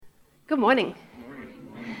Good morning.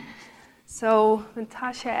 So when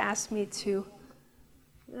Tasha asked me to,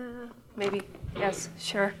 when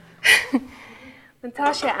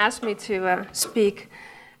Tasha asked me to speak,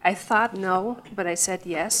 I thought no, but I said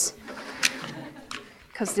yes,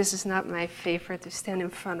 because this is not my favorite to stand in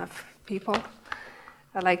front of people.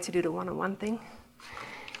 I like to do the one-on-one thing.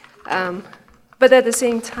 But at the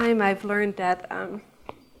same time, I've learned that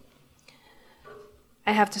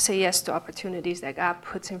I have to say yes to opportunities that God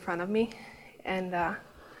puts in front of me. And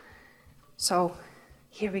so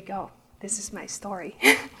here we go. This is my story.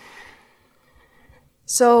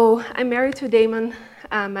 So I'm married to Damon,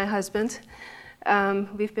 my husband.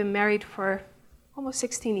 We've been married for almost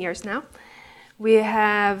 16 years now. We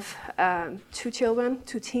have 2 children,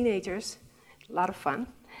 2 teenagers, a lot of fun.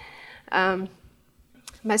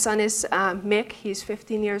 My son is Mick, he's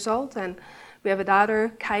 15 years old, and we have a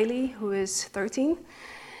daughter, Kylie, who is 13.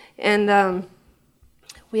 And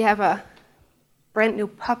we have a brand new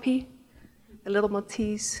puppy, a little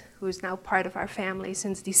Maltese, who is now part of our family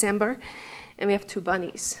since December. And we have 2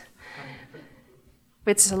 bunnies,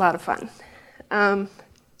 which is a lot of fun.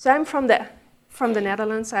 So I'm from the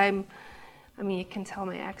Netherlands. You can tell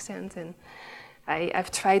my accent, and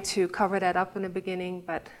I've tried to cover that up in the beginning,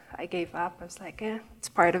 but I gave up. I was like, it's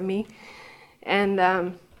part of me.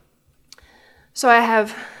 And so I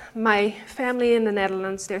have my family in the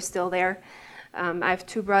Netherlands. They're still there. I have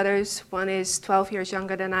 2 brothers. One is 12 years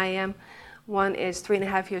younger than I am. One is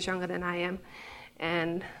 3.5 years younger than I am.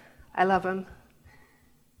 And I love them.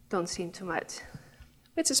 Don't see him too much,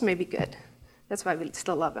 which is maybe good. That's why we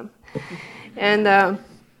still love him. And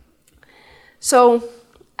so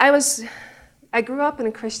I grew up in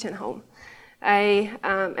a Christian home.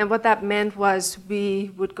 And what that meant was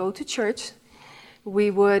we would go to church.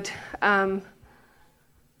 We would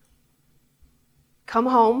come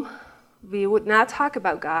home. We would not talk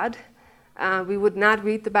about God. We would not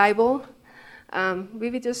read the Bible. We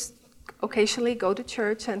would just occasionally go to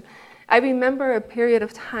church. And I remember a period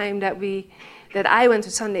of time that I went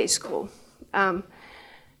to Sunday school,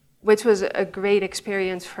 which was a great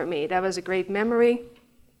experience for me. That was a great memory.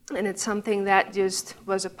 And it's something that just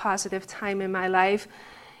was a positive time in my life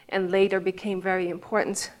and later became very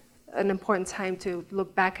important, an important time to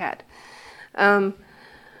look back at.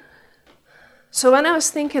 So when I was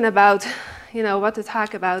thinking about, what to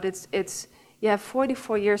talk about, it's you have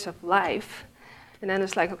 44 years of life, and then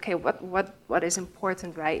it's like, okay, what is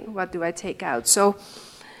important, right? What do I take out? So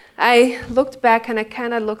I looked back and I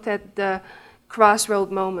kind of looked at the crossroad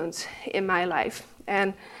moments in my life.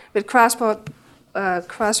 And with crossroad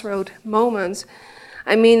moments,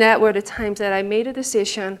 that were the times that I made a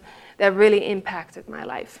decision that really impacted my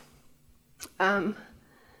life.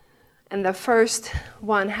 And the first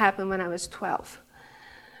one happened when I was 12.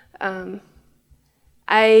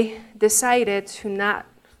 I decided to not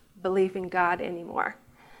believe in God anymore.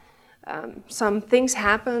 Some things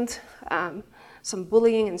happened, some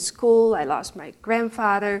bullying in school. I lost my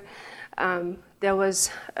grandfather. There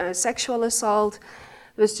was a sexual assault.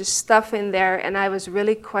 There was just stuff in there, and I was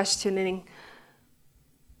really questioning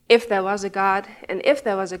if there was a God, and if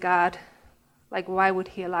there was a God, like, why would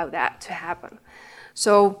he allow that to happen?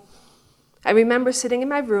 So I remember sitting in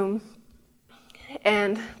my room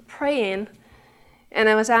and praying, and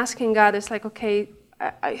I was asking God, it's like, okay,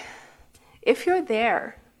 if you're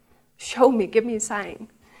there, show me, give me a sign.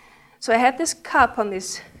 So I had this cup on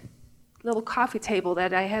this little coffee table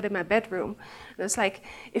that I had in my bedroom. And it's like,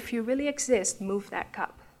 if you really exist, move that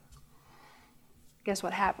cup. Guess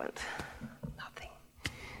what happened?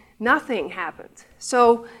 Nothing happened.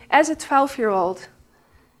 So as a 12-year-old,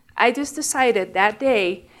 I just decided that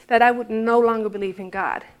day that I would no longer believe in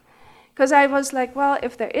God. Because I was like, well,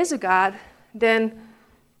 if there is a God, then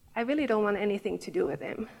I really don't want anything to do with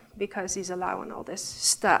him because he's allowing all this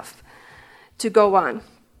stuff to go on.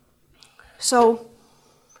 So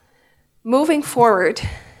moving forward,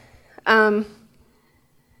 my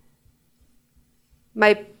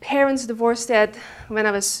parents divorced when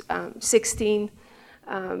I was 16.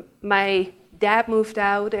 My dad moved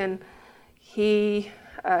out, and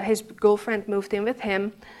his girlfriend moved in with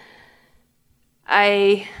him.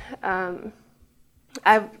 I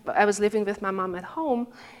was living with my mom at home,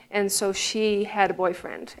 and so she had a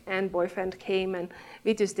boyfriend, and boyfriend came, and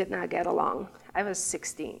we just did not get along. I was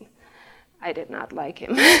 16. I did not like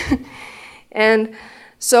him. And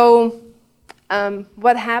so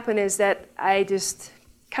what happened is that I just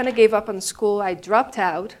kind of gave up on school. I dropped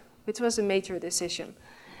out, which was a major decision.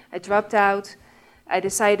 I dropped out. I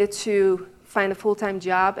decided to find a full-time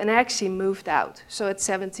job, and I actually moved out. So at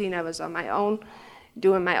 17, I was on my own,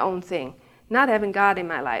 doing my own thing, not having God in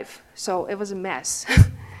my life. So it was a mess.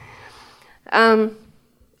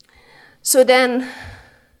 So then,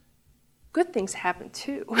 good things happened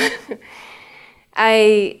too.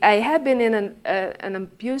 I had been in an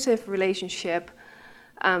abusive relationship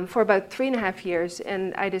for about 3.5 years,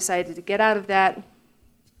 and I decided to get out of that.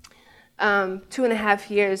 2.5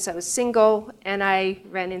 years I was single, and I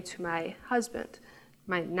ran into my husband,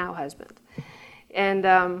 my now husband. And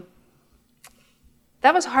that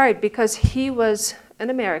was hard because he was an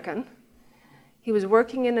American. He was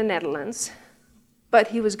working in the Netherlands, but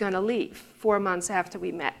he was going to leave 4 months after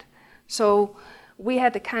we met. So we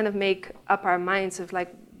had to kind of make up our minds of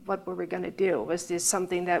like, what were we going to do? Was this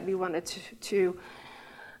something that we wanted to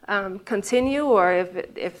continue, or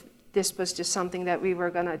if this was just something that we were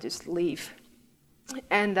going to just leave?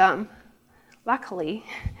 And luckily,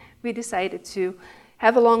 we decided to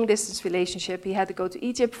have a long-distance relationship. He had to go to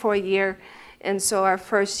Egypt for a year, and so our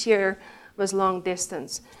first year was long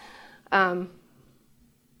distance.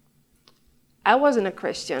 I wasn't a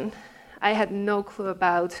Christian. I had no clue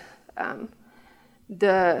about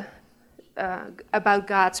about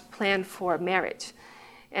God's plan for marriage.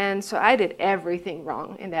 And so I did everything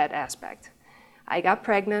wrong in that aspect. I got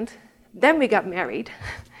pregnant, then we got married,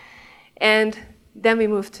 and then we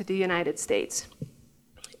moved to the United States.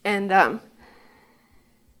 And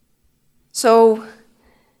so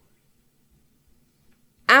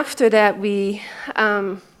after that, we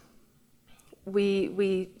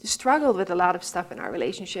struggled with a lot of stuff in our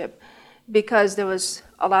relationship because there was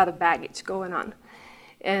a lot of baggage going on.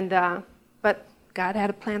 And but God had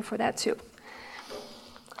a plan for that too.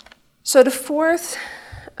 So the fourth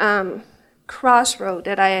crossroad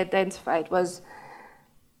that I identified was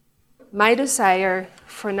my desire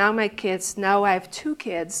for now my kids. Now I have 2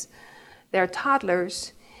 kids, they're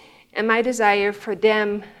toddlers, and my desire for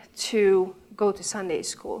them to go to Sunday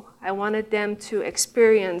school. I wanted them to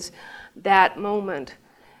experience that moment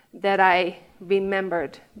that I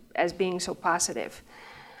remembered as being so positive.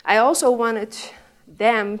 I also wanted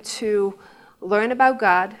them to learn about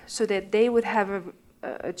God so that they would have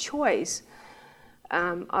a choice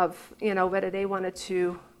of, whether they wanted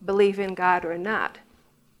to believe in God or not,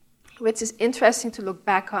 which is interesting to look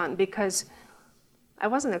back on because I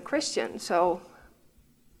wasn't a Christian,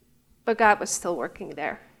 but God was still working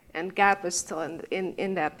there, and God was still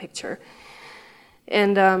in that picture.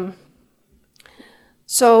 And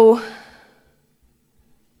so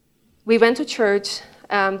we went to church.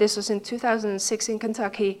 This was in 2006 in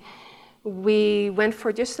Kentucky. We went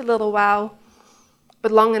for just a little while,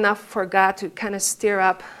 but long enough for God to kind of stir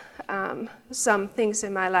up some things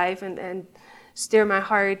in my life and stir my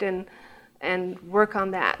heart and work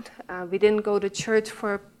on that. We didn't go to church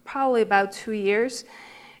for probably about 2 years,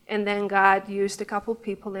 and then God used a couple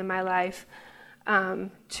people in my life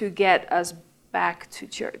to get us back to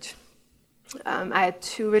church. I had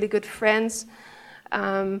 2 really good friends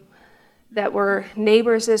that were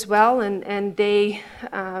neighbors as well, and they,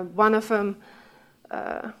 one of them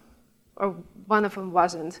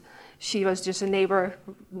wasn't. She was just a neighbor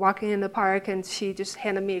walking in the park, and she just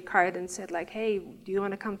handed me a card and said like, hey, do you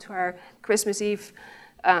want to come to our Christmas Eve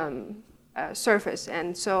service?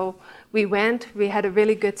 And so we went, we had a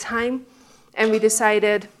really good time, and we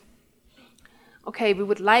decided, okay, we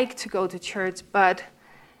would like to go to church, but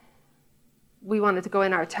we wanted to go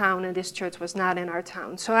in our town, and this church was not in our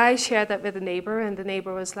town. So I shared that with a neighbor, and the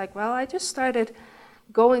neighbor was like, well, I just started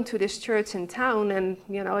going to this church in town, and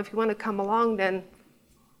if you want to come along, then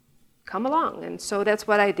come along. And so that's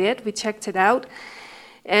what I did. We checked it out,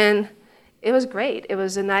 and it was great. It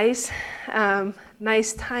was a nice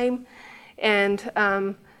time, and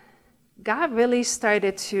God really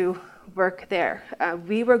started to work there.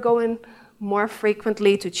 We were going more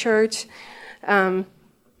frequently to church.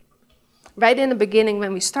 Right in the beginning,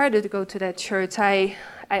 when we started to go to that church, I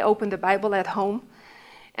opened the Bible at home,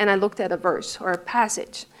 and I looked at a verse or a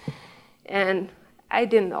passage. And I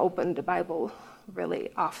didn't open the Bible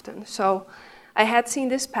really often. So I had seen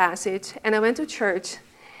this passage, and I went to church,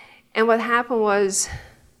 and what happened was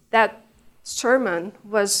that sermon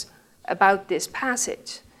was about this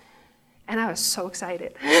passage. And I was so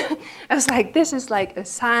excited. I was like, this is like a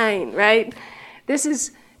sign, right? This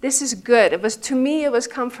is good. To me, it was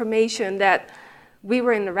confirmation that we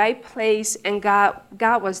were in the right place and God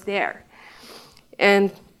was there.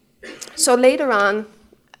 And so later on,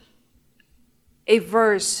 a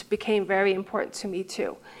verse became very important to me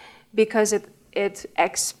too, because it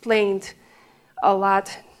explained a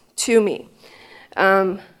lot to me.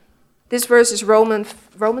 This verse is Romans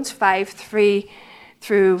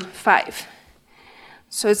 5:3-5.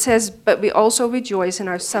 So it says, but we also rejoice in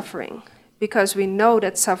our suffering, because we know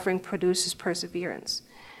that suffering produces perseverance.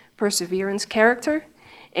 Perseverance, character,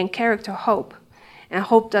 and character hope. And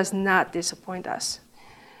hope does not disappoint us.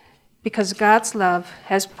 Because God's love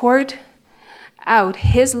has poured out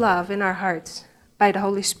his love in our hearts by the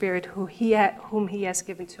Holy Spirit whom he has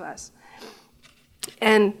given to us.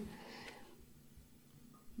 And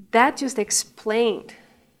that just explained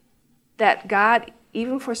that God,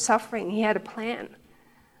 even for suffering, he had a plan.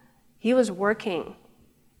 He was working.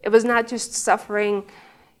 It was not just suffering,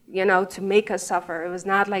 to make us suffer. It was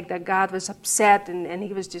not like that God was upset and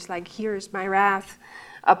he was just like, here's my wrath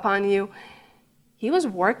upon you. He was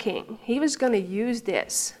working. He was going to use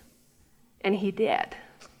this. And he did.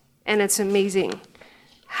 And it's amazing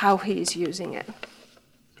how he's using it.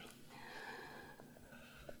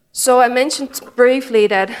 So I mentioned briefly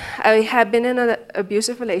that I had been in an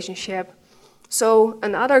abusive relationship. So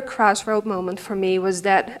another crossroad moment for me was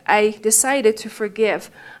that I decided to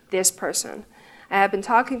forgive this person. I had been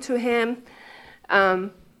talking to him,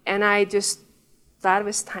 and I just thought it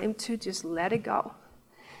was time to just let it go.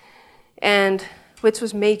 And which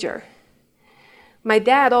was major. My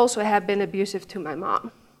dad also had been abusive to my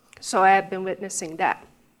mom, so I had been witnessing that.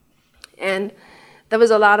 And there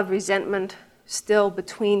was a lot of resentment still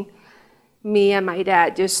between me and my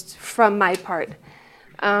dad, just from my part.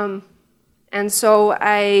 And so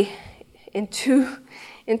in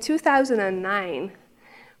 2009,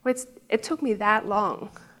 it took me that long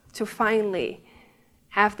to finally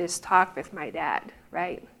have this talk with my dad,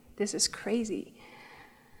 right? This is crazy.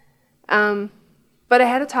 But I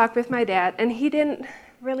had a talk with my dad, and he didn't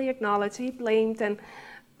really acknowledge. He blamed,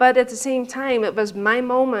 but at the same time, it was my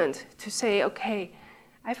moment to say, okay,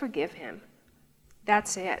 I forgive him.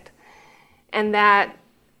 That's it. And that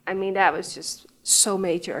was just so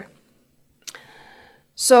major.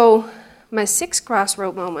 So my sixth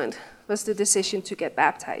crossroad moment was the decision to get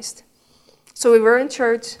baptized. So we were in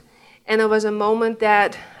church, and it was a moment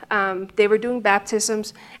that they were doing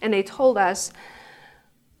baptisms, and they told us,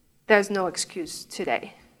 there's no excuse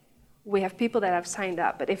today. We have people that have signed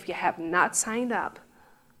up, but if you have not signed up,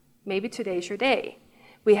 maybe today's your day.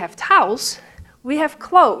 We have towels, we have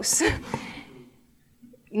clothes.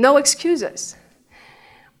 No excuses.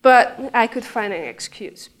 But I could find an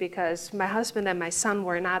excuse because my husband and my son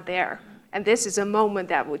were not there. And this is a moment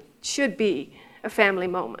that should be a family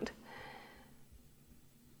moment.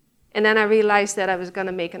 And then I realized that I was going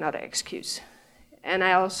to make another excuse. And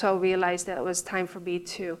I also realized that it was time for me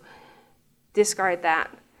to discard that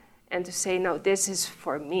and to say, no, this is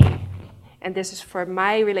for me. And this is for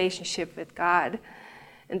my relationship with God.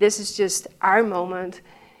 And this is just our moment.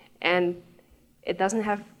 And it doesn't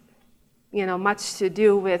have, much to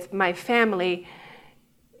do with my family.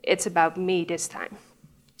 It's about me this time.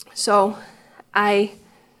 So I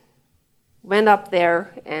went up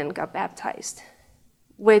there and got baptized,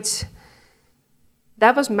 which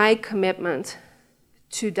that was my commitment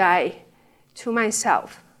to die to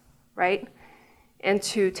myself, right? And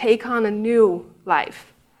to take on a new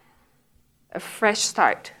life, a fresh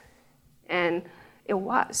start. And it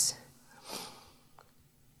was.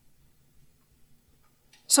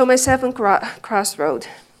 So my seventh crossroad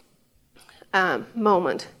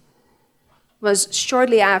moment was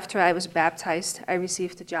shortly after I was baptized, I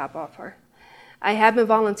received a job offer. I had been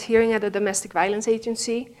volunteering at a domestic violence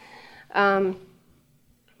agency, and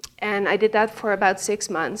I did that for about 6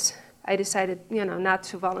 months. I decided, not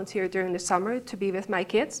to volunteer during the summer, to be with my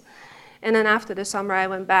kids. And then after the summer, I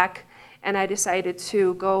went back and I decided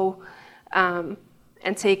to go and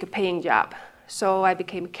take a paying job. So I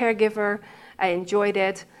became a caregiver. I enjoyed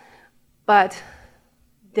it. But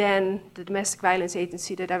then the domestic violence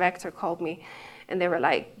agency, the director called me, and they were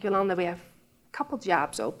like, Yolanda, we have a couple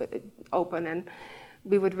jobs open, and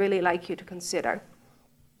we would really like you to consider.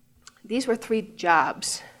 These were 3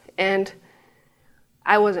 jobs, and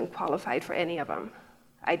I wasn't qualified for any of them.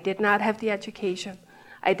 I did not have the education.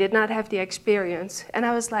 I did not have the experience. And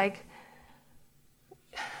I was like,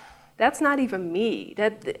 that's not even me.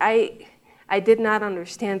 I did not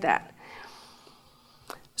understand that.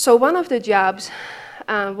 So one of the jobs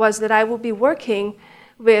was that I would be working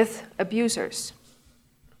with abusers,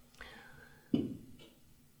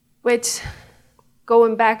 which,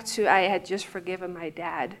 going back to, I had just forgiven my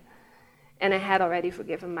dad, and I had already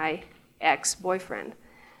forgiven my ex-boyfriend.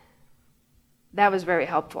 That was very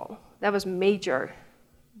helpful. That was major,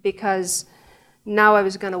 because now I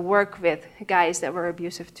was going to work with guys that were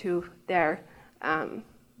abusive to their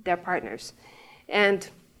partners. And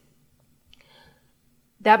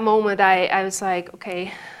that moment, I was like,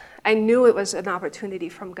 okay, I knew it was an opportunity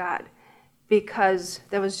from God, because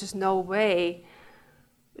there was just no way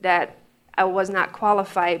that I was not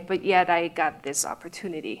qualified, but yet I got this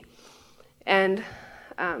opportunity. And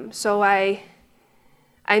so I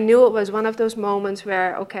I knew it was one of those moments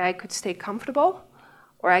where, okay, I could stay comfortable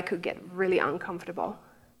or I could get really uncomfortable.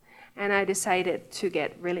 And I decided to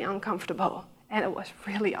get really uncomfortable, and it was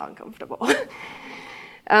really uncomfortable.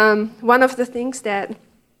 One of the things that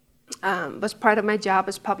was part of my job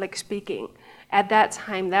was public speaking. At that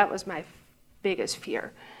time, that was my biggest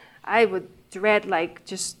fear. I would dread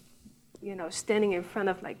just standing in front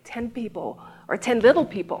of 10 people or 10 little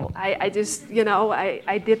people. I just,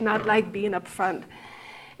 I did not like being up front.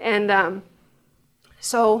 And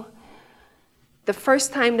so the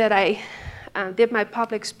first time that I did my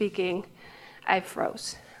public speaking, I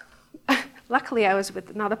froze. Luckily, I was with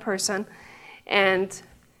another person, and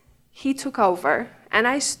he took over, and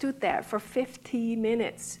I stood there for 50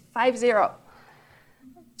 minutes, 50,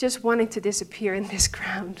 just wanting to disappear in this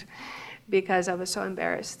crowd because I was so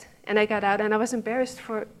embarrassed. And I got out, and I was embarrassed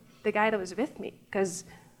for the guy that was with me, because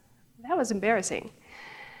that was embarrassing.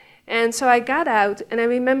 And so I got out, and I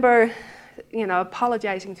remember,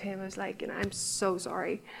 apologizing to him. I was like, I'm so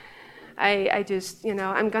sorry. I just,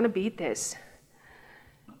 I'm going to beat this.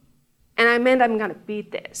 And I meant I'm going to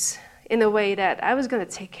beat this in a way that I was going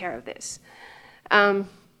to take care of this. I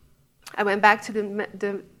went back to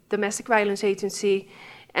the domestic violence agency,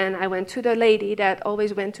 and I went to the lady that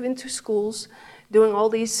always went into schools doing all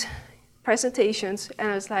these presentations,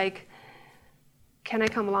 and I was like, can I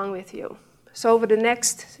come along with you? So over the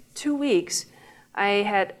next 2 weeks, I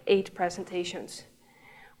had 8 presentations.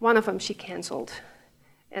 One of them she canceled,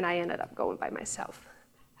 and I ended up going by myself.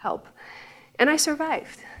 Help. And I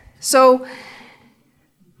survived. So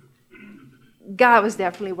God was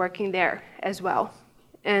definitely working there as well.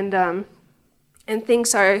 And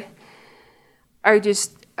things are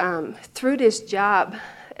just, through this job,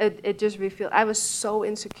 it just revealed, I was so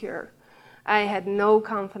insecure. I had no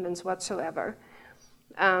confidence whatsoever.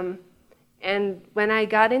 And when I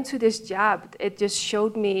got into this job, it just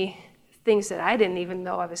showed me things that I didn't even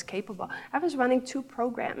know I was capable. I was running 2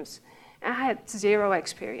 programs. I had 0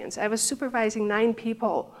 experience. I was supervising 9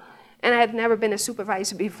 people, and I had never been a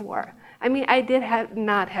supervisor before. I mean, I did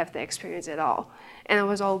not have the experience at all, and it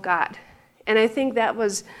was all God. And I think that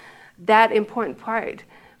was that important part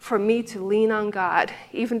for me to lean on God,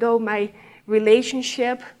 even though my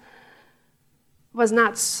relationship was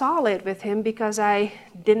not solid with him because I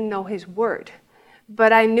didn't know his word.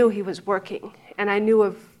 But I knew he was working, and I knew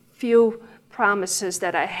a few promises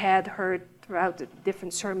that I had heard throughout the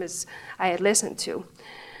different sermons I had listened to.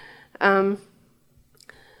 I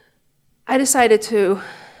decided to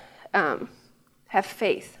have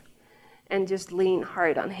faith and just lean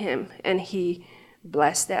hard on him, and he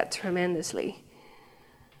blessed that tremendously.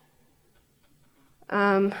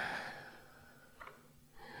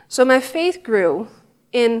 So my faith grew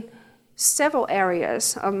in several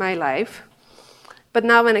areas of my life, but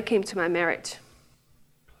now when it came to my marriage,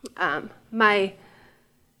 as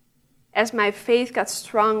my faith got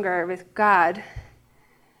stronger with God,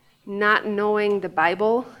 not knowing the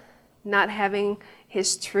Bible, not having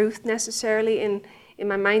his truth necessarily in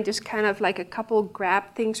my mind, just kind of like a couple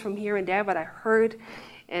grab things from here and there, what I heard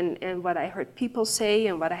and what I heard people say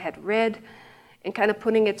and what I had read, and kind of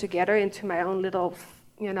putting it together into my own little,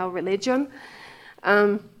 religion.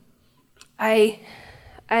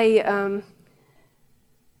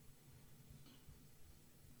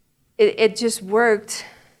 It just worked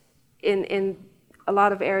in a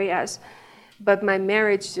lot of areas, but my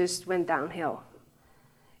marriage just went downhill,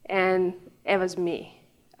 and it was me.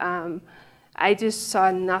 I just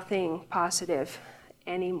saw nothing positive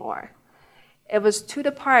anymore. It was to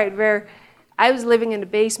the part where I was living in the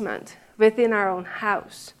basement within our own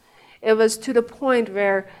house. It was to the point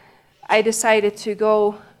where I decided to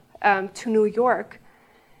go to New York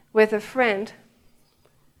with a friend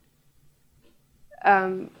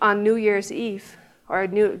on New Year's Eve, or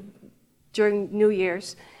during New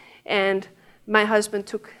Year's, and my husband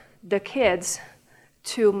took the kids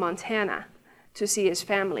to Montana to see his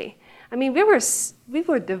family. I mean, we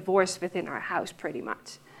were divorced within our house pretty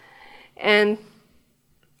much, and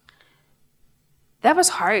that was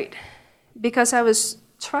hard because I was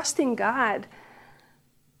trusting God,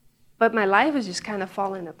 but my life was just kind of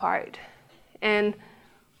falling apart.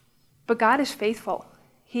 But God is faithful.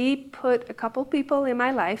 He put a couple people in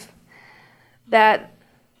my life that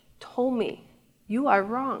told me, you are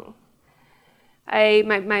wrong.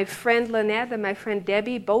 My friend Lynette and my friend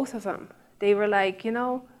Debbie, both of them, they were like,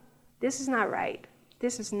 this is not right.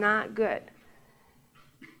 This is not good.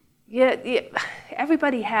 Yeah,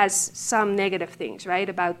 everybody has some negative things, right,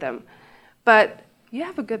 about them. But you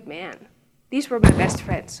have a good man. These were my best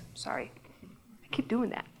friends. Sorry, I keep doing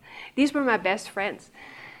that. These were my best friends.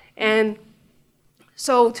 And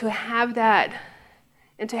so to have that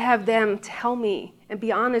And to have them tell me and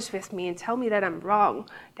be honest with me and tell me that I'm wrong,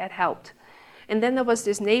 that helped. And then there was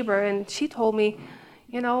this neighbor, and she told me,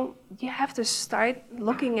 you have to start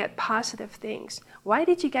looking at positive things. Why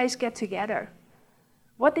did you guys get together?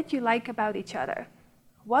 What did you like about each other?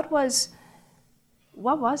 What was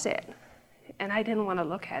it? And I didn't want to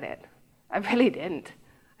look at it. I really didn't.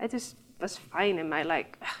 I just was fine in my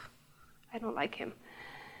I don't like him.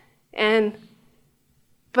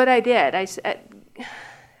 But I did.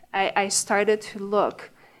 I started to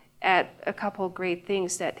look at a couple of great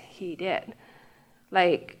things that he did.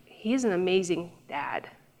 Like, he's an amazing dad.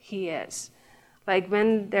 He is. Like,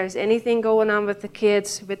 when there's anything going on with the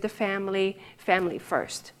kids, with the family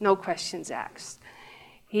first. No questions asked.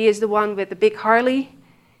 He is the one with the big Harley,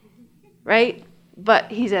 right?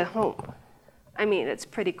 But he's at home. I mean, it's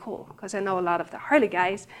pretty cool, because I know a lot of the Harley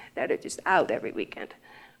guys that are just out every weekend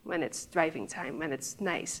when it's driving time, when it's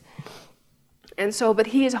nice. And so, but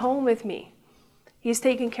he is home with me. He's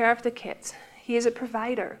taking care of the kids. He is a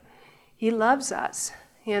provider. He loves us,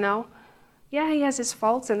 Yeah, he has his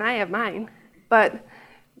faults and I have mine, but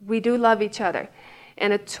we do love each other.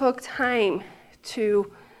 And it took time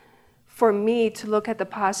for me to look at the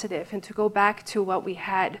positive and to go back to what we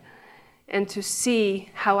had and to see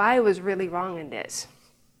how I was really wrong in this.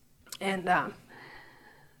 And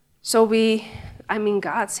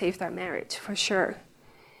God saved our marriage, for sure.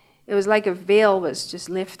 It was like a veil was just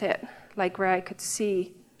lifted, like where I could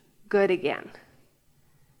see good again.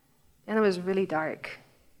 And it was really dark.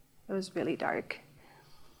 It was really dark.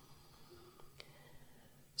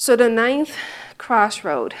 So the 9th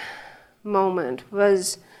crossroad moment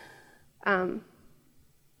was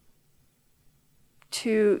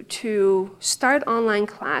to start online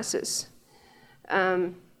classes.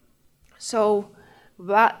 So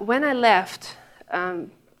when I left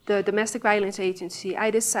the domestic violence agency, I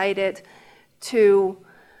decided to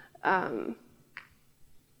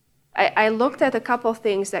I looked at a couple of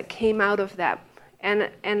things that came out of that,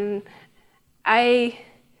 and I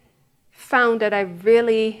found that I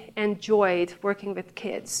really enjoyed working with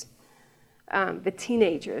kids, with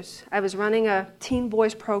teenagers. I was running a teen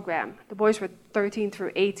boys program. The boys were 13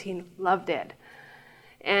 through 18, loved it.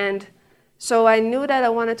 And so I knew that I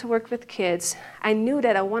wanted to work with kids. I knew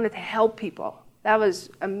that I wanted to help people. That was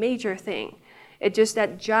a major thing.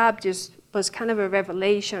 That job just was kind of a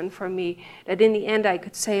revelation for me, that in the end I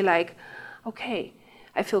could say, like, okay,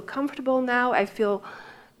 I feel comfortable now. I feel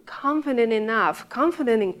confident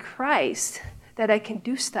in Christ, that I can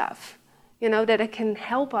do stuff, that I can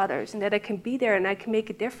help others and that I can be there and I can make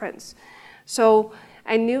a difference. So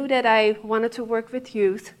I knew that I wanted to work with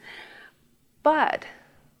youth, but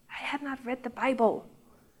I had not read the Bible.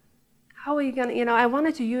 How are you going to, I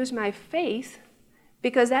wanted to use my faith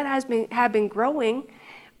because that had been growing,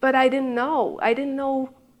 but I didn't know. I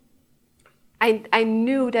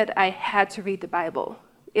knew that I had to read the Bible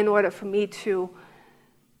in order for me to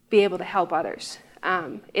be able to help others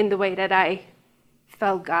in the way that I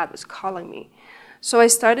felt God was calling me. So I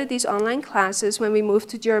started these online classes when we moved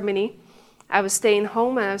to Germany. I was staying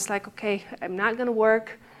home and I was like, okay, I'm not going to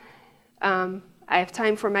work. I have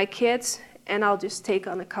time for my kids and I'll just take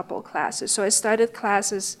on a couple of classes. So I started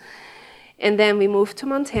classes and then we moved to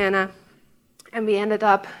Montana and we ended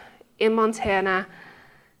up in Montana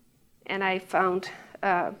and I found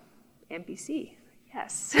MBC.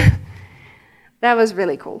 Yes. That was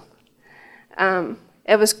really cool.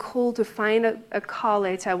 It was cool to find a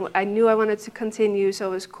college. I knew I wanted to continue, so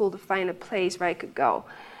it was cool to find a place where I could go.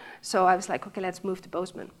 So I was like, okay, let's move to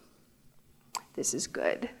Bozeman. This is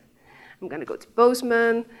good. I'm going to go to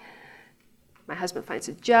Bozeman. My husband finds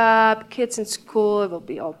a job, kids in school, it will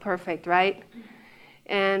be all perfect, right?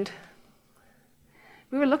 And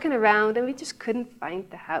we were looking around, and we just couldn't find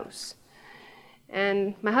the house.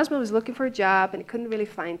 And my husband was looking for a job, and he couldn't really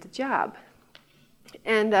find the job.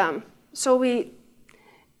 And so we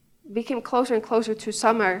became closer and closer to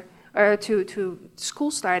summer, or to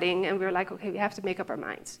school starting, and we were like, okay, we have to make up our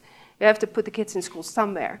minds. We have to put the kids in school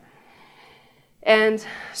somewhere. And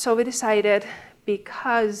so we decided,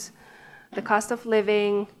 because the cost of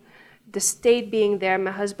living, the state being there,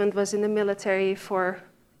 my husband was in the military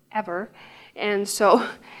forever, and so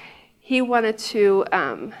he wanted to,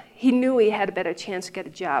 he knew he had a better chance to get a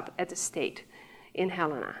job at the state in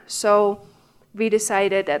Helena. So we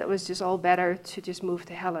decided that it was just all better to just move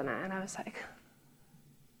to Helena. And I was like,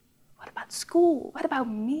 what about school? What about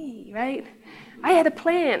me, right? I had a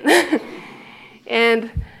plan.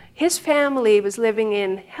 And his family was living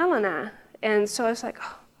in Helena. And so I was like,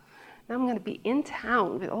 oh, now I'm going to be in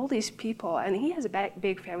town with all these people. And he has a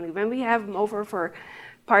big family. When we have him over for a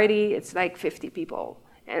party, it's like 50 people.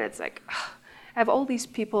 And it's like, oh, I have all these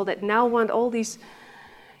people that now want all these,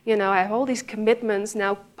 I have all these commitments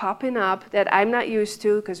now popping up that I'm not used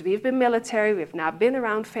to because we've been military, we've not been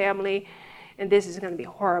around family, and this is going to be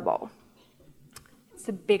horrible. It's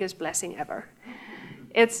the biggest blessing ever.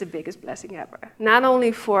 It's the biggest blessing ever. Not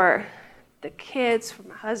only for the kids, for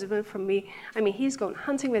my husband, for me. I mean, he's going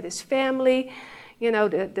hunting with his family.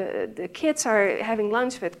 The kids are having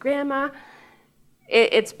lunch with grandma.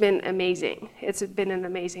 It's been amazing. It's been an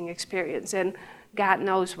amazing experience. And God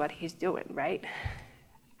knows what he's doing, right?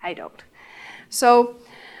 I don't. So,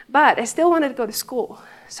 but I still wanted to go to school.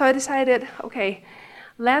 So I decided, okay,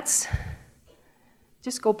 let's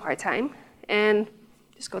just go part-time and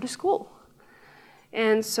just go to school.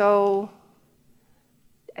 And so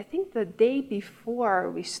I think the day before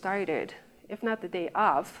we started, if not the day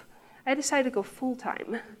of, I decided to go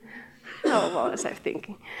full-time. Oh, what was I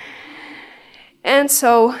thinking? And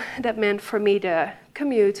so that meant for me to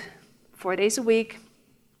commute 4 days a week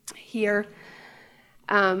here.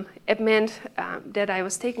 It meant that I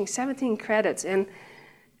was taking 17 credits, and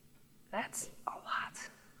that's a lot.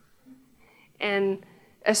 And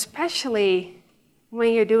especially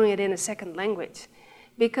when you're doing it in a second language,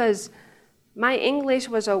 because my English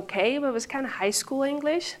was okay, but it was kind of high school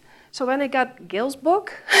English. So when I got Gil's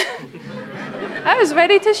book, I was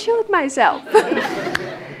ready to shoot myself.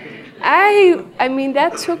 I mean,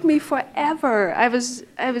 that took me forever. I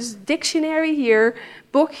was dictionary here,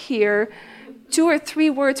 book here, 2 or 3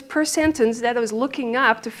 words per sentence that I was looking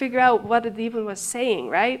up to figure out what it even was saying,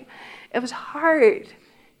 right? It was hard.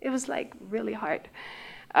 It was like really hard.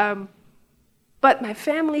 But my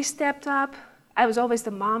family stepped up. I was always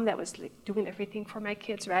the mom that was like doing everything for my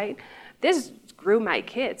kids, right? This grew my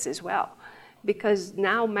kids as well, because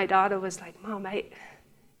now my daughter was like, Mom, do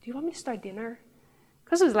you want me to start dinner?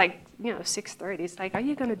 Because it was like, 6:30. It's like, are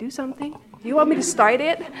you going to do something? Do you want me to start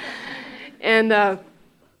it? And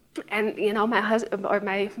my husband or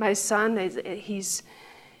my son he's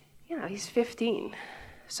 15,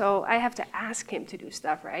 so I have to ask him to do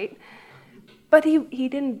stuff, right? But he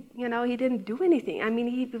didn't do anything. I mean,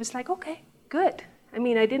 he was like, okay, good. I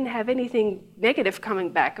mean, I didn't have anything negative coming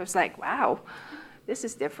back. I was like, wow, this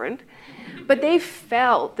is different. But they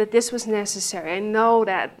felt that this was necessary. I know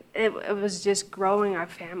that it was just growing our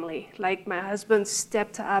family. Like my husband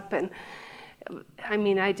stepped up, and I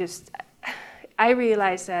mean, I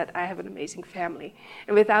realized that I have an amazing family.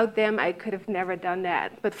 And without them, I could have never done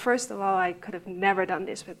that. But first of all, I could have never done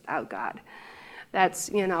this without God.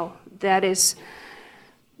 That is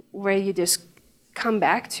where you just come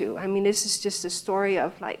back to. I mean, this is just a story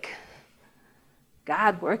of like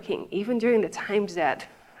God working, even during the times that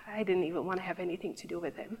I didn't even want to have anything to do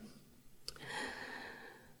with him.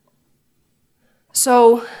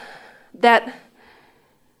 So that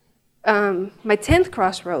my 10th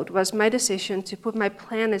crossroad was my decision to put my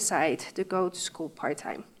plan aside to go to school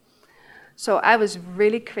part-time. So I was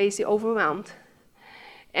really crazy overwhelmed,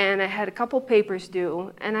 and I had a couple papers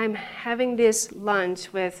due, and I'm having this lunch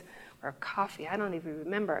or coffee, I don't even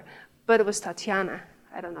remember, but it was Tatiana.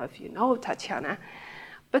 I don't know if you know Tatiana,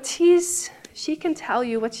 but she can tell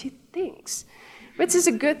you what she thinks, which is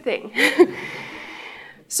a good thing.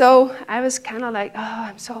 So I was kind of like, oh,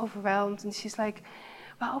 I'm so overwhelmed, and she's like,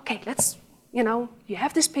 well, okay, let's, you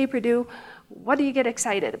have this paper due, what do you get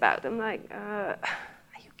excited about? I'm like, are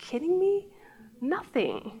you kidding me?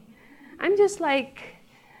 Nothing. I'm just like,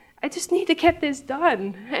 I just need to get this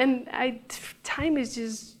done, and time is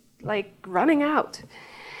just like running out.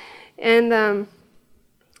 And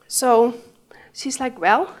so she's like,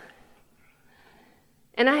 well,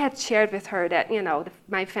 and I had shared with her that,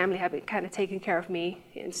 my family had been kind of taking care of me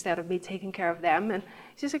instead of me taking care of them. And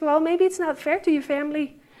she's like, well, maybe it's not fair to your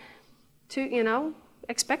family to,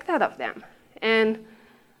 expect that of them. And,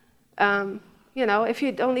 if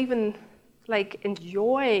you don't even like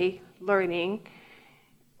enjoy learning,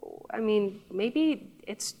 I mean, maybe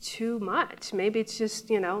it's too much. Maybe it's just,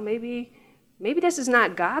 maybe this is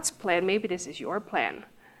not God's plan. Maybe this is your plan.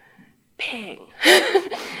 Bang.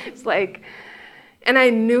 It's like, and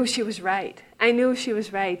I knew she was right. I knew she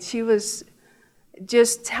was right. She was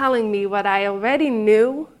just telling me what I already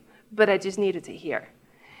knew, but I just needed to hear.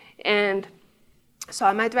 And so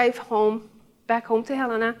on my drive back home to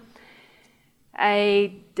Helena,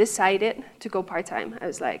 I decided to go part-time. I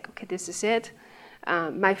was like, okay, this is it.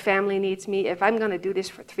 My family needs me. If I'm going to do this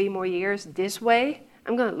for 3 more years this way,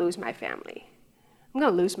 I'm going to lose my family. I'm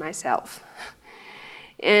going to lose myself.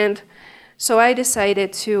 And so I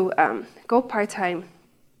decided to go part-time,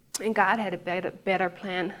 and God had a better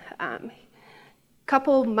plan.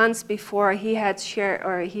 Couple months before, he had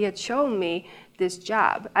shown me this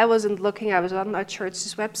job. I wasn't looking. I was on our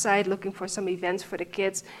church's website looking for some events for the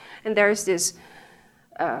kids, and there's this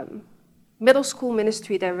middle school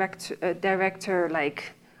ministry director, like,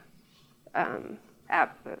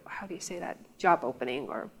 how do you say that? Job opening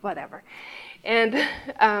or whatever. And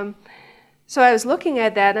so I was looking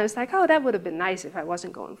at that, and I was like, oh, that would have been nice if I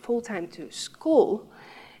wasn't going full-time to school.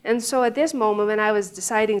 And so at this moment, when I was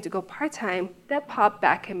deciding to go part-time, that popped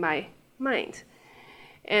back in my mind.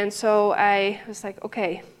 And so I was like,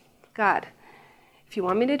 okay, God, if you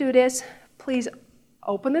want me to do this, please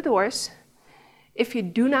open the doors. If you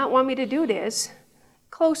do not want me to do this,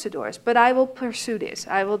 close the doors. But I will pursue this.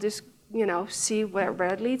 I will just, see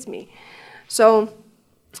where it leads me. So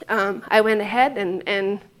I went ahead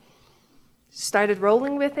and started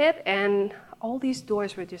rolling with it, and all these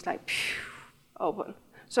doors were just like open.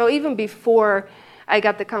 So even before I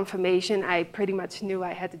got the confirmation, I pretty much knew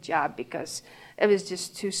I had the job because it was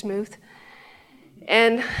just too smooth.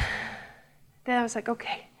 And then I was like,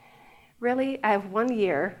 okay, really? I have 1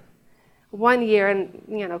 year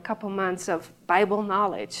and a couple months of Bible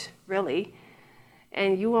knowledge, really,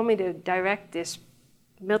 and you want me to direct this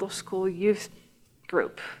middle school youth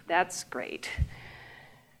group. That's great.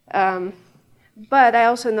 But I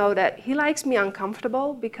also know that he likes me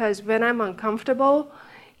uncomfortable, because when I'm uncomfortable,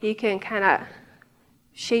 he can kind of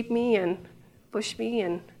shape me and push me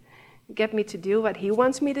and get me to do what he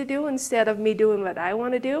wants me to do instead of me doing what I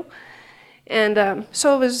want to do. And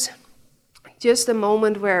so it was just a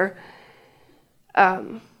moment where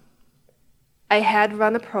I had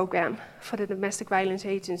run a program for the Domestic Violence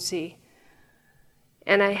Agency.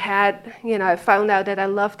 And I found out that I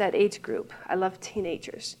loved that age group. I love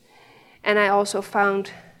teenagers. And I also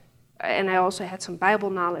had some Bible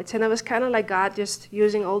knowledge. And it was kind of like God just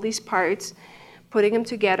using all these parts, putting them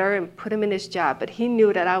together and put them in his job. But he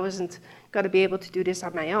knew that I wasn't going to be able to do this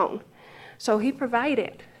on my own. So he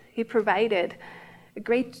provided a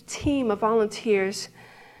great team of volunteers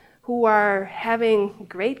who are having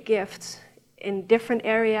great gifts in different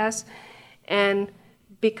areas. And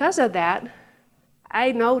because of that,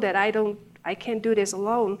 I know that I can't do this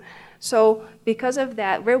alone. So because of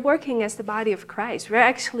that, we're working as the body of Christ. We're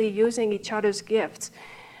actually using each other's gifts.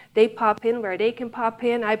 They pop in where they can pop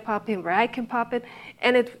in. I pop in where I can pop in.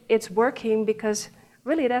 And it's working because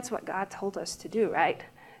really that's what God told us to do, right?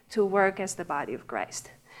 To work as the body of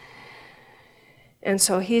Christ. And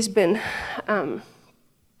so he's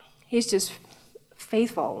just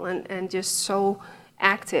faithful and just so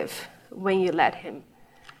active when you let him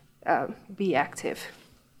be active.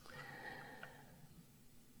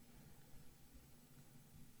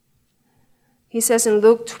 He says in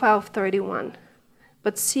Luke 12:31,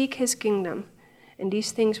 "But seek his kingdom, and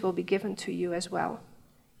these things will be given to you as well."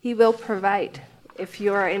 He will provide if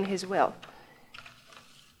you are in his will.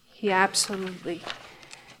 He absolutely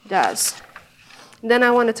does. And then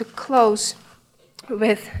I wanted to close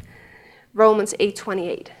with Romans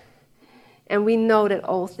 8:28. "And we know that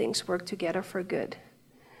all things work together for good,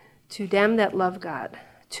 to them that love God,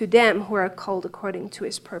 to them who are called according to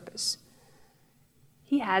his purpose."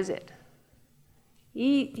 He has it.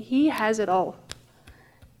 He has it all.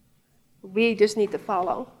 We just need to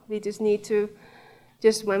follow. We just need to,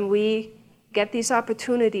 when we get these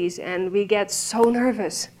opportunities and we get so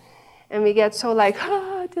nervous and we get so like,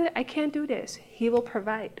 I can't do this, he will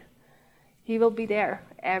provide. He will be there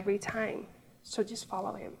every time. So just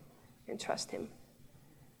follow him and trust him.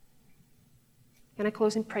 Can I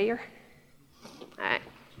close in prayer? All right.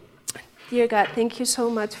 Dear God, thank you so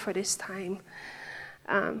much for this time.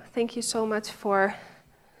 Thank you so much for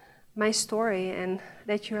my story and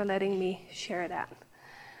that you are letting me share that.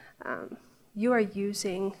 You are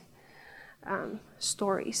using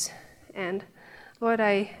stories. And Lord,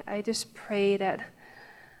 I just pray that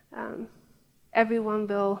everyone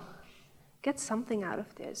will get something out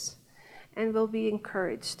of this and will be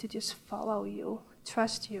encouraged to just follow you,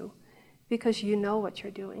 trust you, because you know what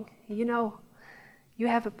you're doing. You know, you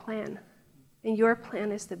have a plan, and your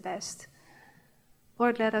plan is the best.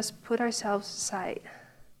 Lord, let us put ourselves aside,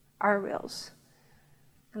 our wills,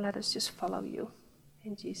 and let us just follow you.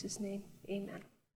 In Jesus' name, amen.